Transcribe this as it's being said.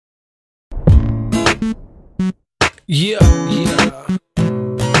Yeah.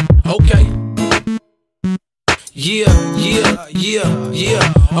 Okay. Yeah.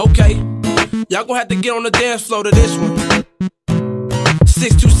 Okay. Y'all gonna have to get on the dance floor to this one.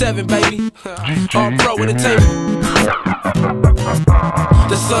 627, baby. All Pro Entertainment.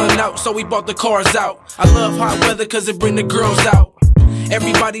 The sun out, so we bought the cars out. I love hot weather cause it bring the girls out.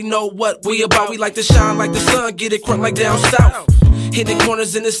 Everybody know what we about. We like to shine like the sun, get it crunk like down south. Hitting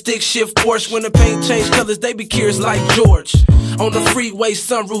corners in the stick shift Porsche. When the paint change colors, they be curious like George. On the freeway,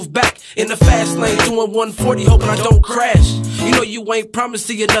 sunroof back. In the fast lane, doing 140, hoping I don't crash. You know you ain't promised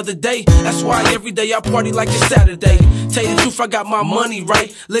to see another day. That's why every day I party like it's Saturday. Tell you the truth, I got my money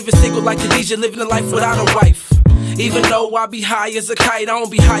right. Living single like a DJ, living a life without a wife. Even though I be high as a kite, I don't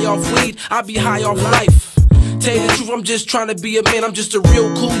be high off weed, I be high off life. Tell you the truth, I'm just trying to be a man. I'm just a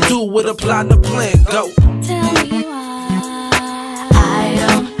real cool dude with a plot and a plan. Go. Tell me why I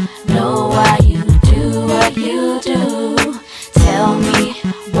don't know why you do what you do. Tell me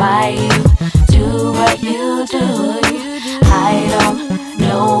why you do what you do. I don't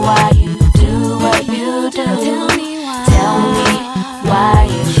know why you do what you do. Tell me why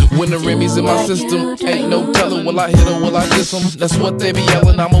you. When the Remy's in my system, ain't no telling, will I hit or will I diss them? That's what they be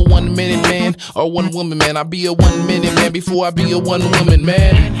yelling. I'm a 1 minute man or 1 woman man. I be a 1 minute man before I be a 1 woman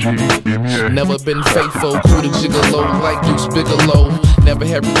man. Never been faithful, cool to gigolo like Deuce Bigelow. Never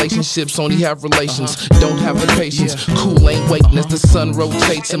had relationships, only have relations. Don't have the patience, cool ain't waiting as the sun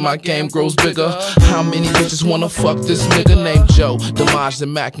rotates and my game grows bigger. How many bitches wanna fuck this nigga named Joe? Damage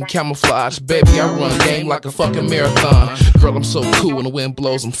and Mac and camouflage. Baby, I run game like a fucking marathon. Girl, I'm so cool when the wind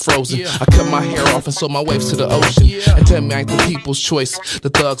blows, I'm frozen. I cut my hair off and sold my waves to the ocean. And tell me I ain't the people's choice. The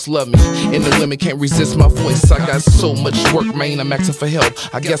thugs love me, and the women can't resist my voice. I got so much work, man, I'm asking for help.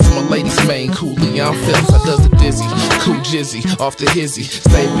 I guess I'm a ladies' man, cool Leon Phelps. I does the dizzy, cool Jizzy, off the hizzy.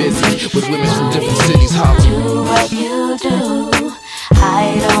 Stay busy with women from different cities. Holla. Do what you do.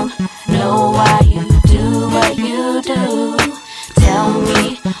 I don't know why you do what you do. Tell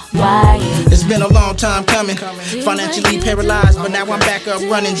me why you. It's been a long time coming. Financially paralyzed, but now I'm back up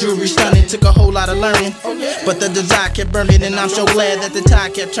running. Jewelry stunning, took a whole lot of learning. But the desire kept burning, and I'm so glad that the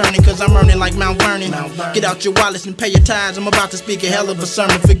tide kept turning. Cause I'm earning like Mount Vernon. Get out your wallets and pay your tithes. I'm about to speak a hell of a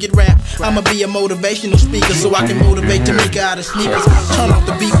sermon. Forget rap, I'ma be a motivational speaker, so I can motivate Tamika out of sneakers. Turn off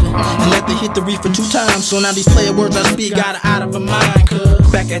the beat and let the hit the reef for 2 times. So now these player words I speak got her out of her mind.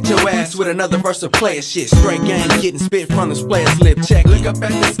 Cause back at your ass with another verse of player shit. Straight game getting spit from this player's lip. Check. Look up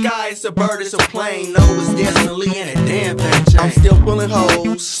at the sky, it's a bird, it's a plane. No, it's definitely in a damn thing change. I'm still pulling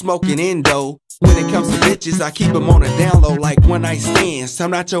hoes, smoking indo. When it comes to bitches, I keep them on a down low like one night stands.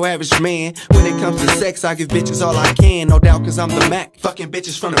 I'm not your average man. When it comes to sex, I give bitches all I can. No doubt cause I'm the Mac. Fucking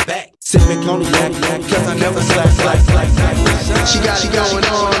bitches from the back. Sipping cognac, cause I never slack. She got it going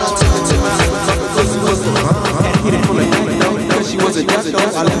on. Took it to my pussy was the hit it from the cause she was a death.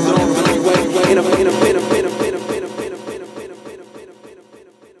 I left her on the